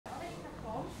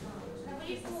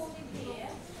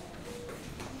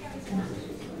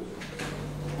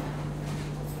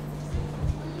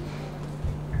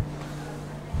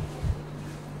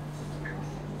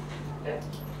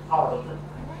好，都是。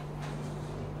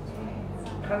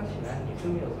看起来你是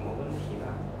没有什么问题啦，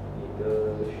你的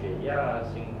血压、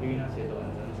心率那些都很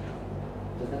正常。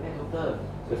真的咩，doctor？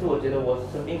可是我觉得我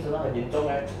生病真的很严重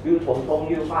哎，又头痛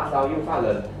又发烧又发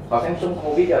冷，好像中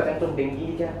COVID 好像中病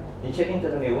疫这样。你确定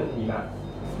真的没有问题吗？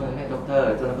不能咩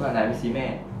，doctor？真的不能来 MC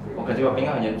咩？我感觉我病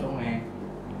很严重哎。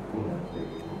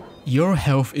Your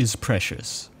health is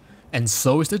precious, and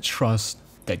so is the trust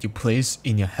that you place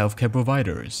in your healthcare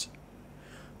providers.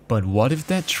 But what if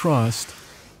that trust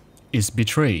is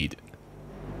betrayed?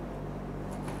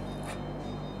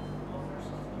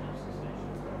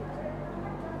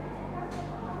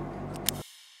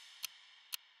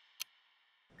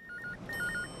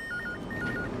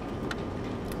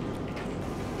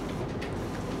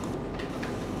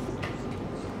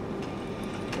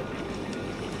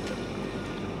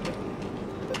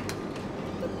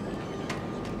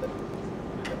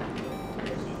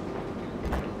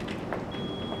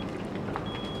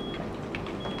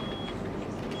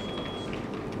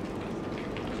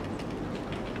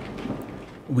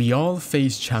 We all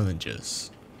face challenges,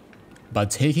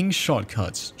 but taking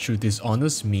shortcuts through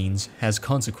dishonest means has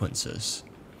consequences.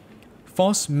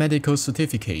 False medical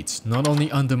certificates not only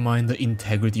undermine the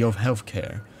integrity of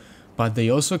healthcare, but they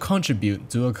also contribute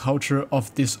to a culture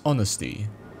of dishonesty.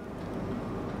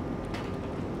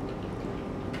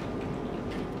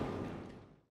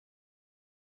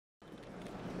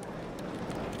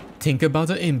 Think about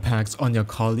the impacts on your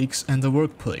colleagues and the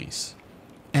workplace.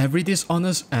 Every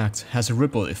dishonest act has a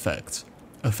ripple effect,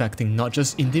 affecting not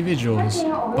just individuals,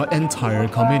 but entire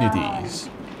communities.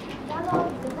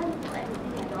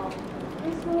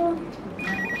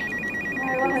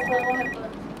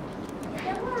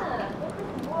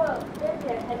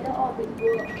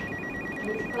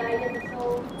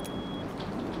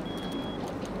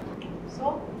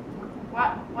 So,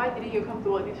 why didn't you come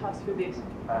to work these past few days?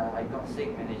 I got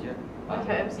sick, manager. What's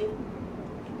your MC?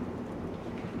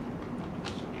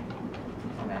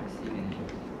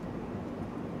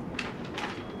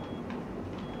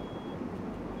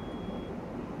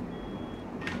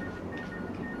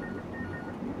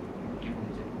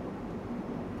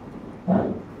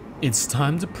 It's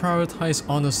time to prioritize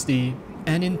honesty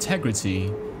and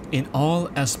integrity in all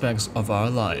aspects of our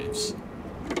lives.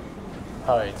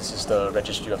 Hi, this is the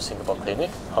Registry of Singapore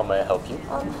Clinic. How may I help you?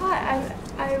 Hi,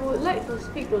 I would like to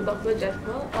speak to Dr.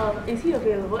 Jasper. Is he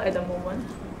available at the moment?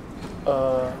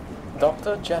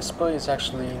 Dr. Jasper is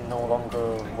actually no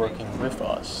longer working with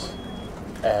us,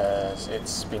 as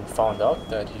it's been found out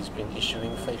that he's been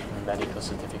issuing fake medical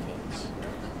certificates.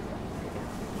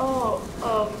 Oh,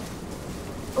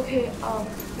 okay,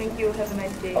 thank you. Have a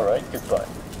nice day. Alright, goodbye.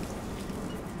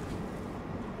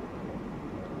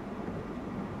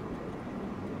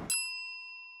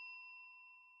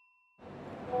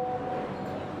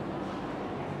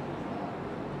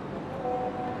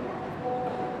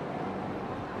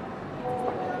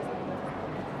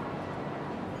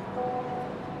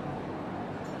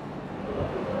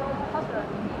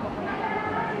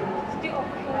 Still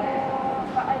okay,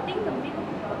 but I think the milk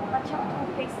macam too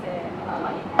taste there.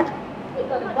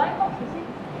 The Y1S2 is it?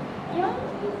 Yeah,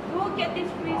 we will get this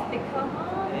free sticker.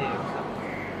 So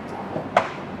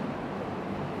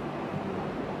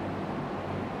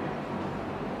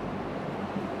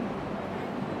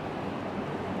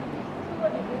what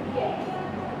did you get?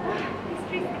 This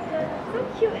free sticker, so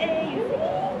cute you see?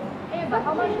 Hey, but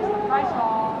how much is the price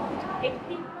for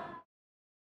 80?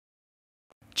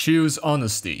 Choose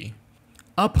honesty.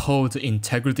 Uphold the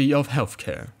integrity of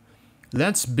healthcare.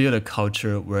 Let's build a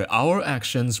culture where our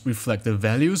actions reflect the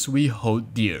values we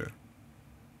hold dear.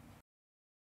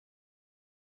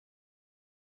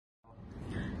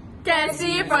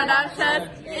 GehXi production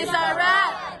is a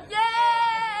wrap!